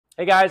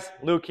Hey guys,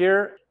 Luke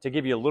here to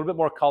give you a little bit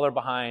more color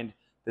behind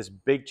this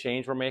big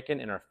change we're making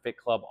in our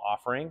FitClub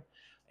offering.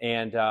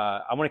 And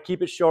I want to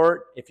keep it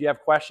short. If you have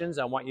questions,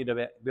 I want you to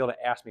be able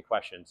to ask me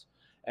questions.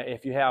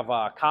 If you have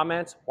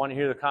comments, I want to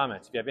hear the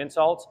comments. If you have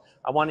insults,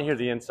 I want to hear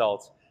the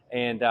insults.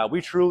 And we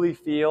truly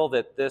feel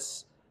that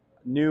this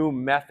new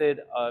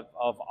method of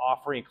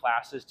offering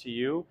classes to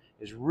you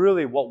is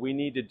really what we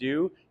need to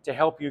do to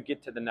help you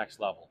get to the next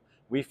level.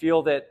 We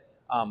feel that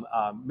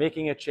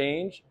making a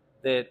change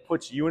that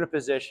puts you in a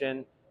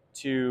position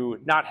to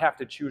not have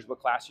to choose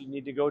what class you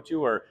need to go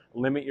to or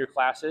limit your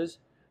classes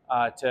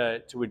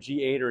to a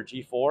G8 or a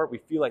G4. We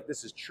feel like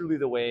this is truly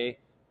the way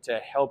to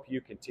help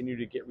you continue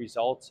to get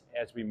results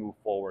as we move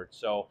forward.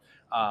 So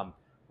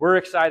we're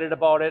excited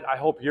about it. I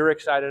hope you're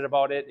excited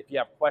about it. If you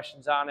have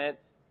questions on it,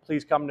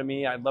 please come to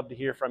me. I'd love to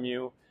hear from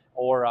you,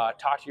 or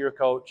talk to your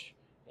coach,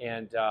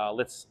 and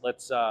let's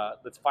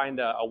find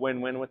a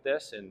win-win with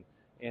this,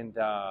 and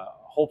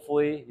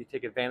hopefully you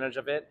take advantage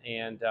of it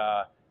and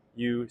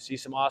you see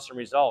some awesome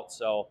results.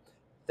 So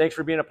thanks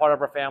for being a part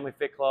of our family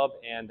FitClub,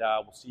 and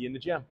we'll see you in the gym.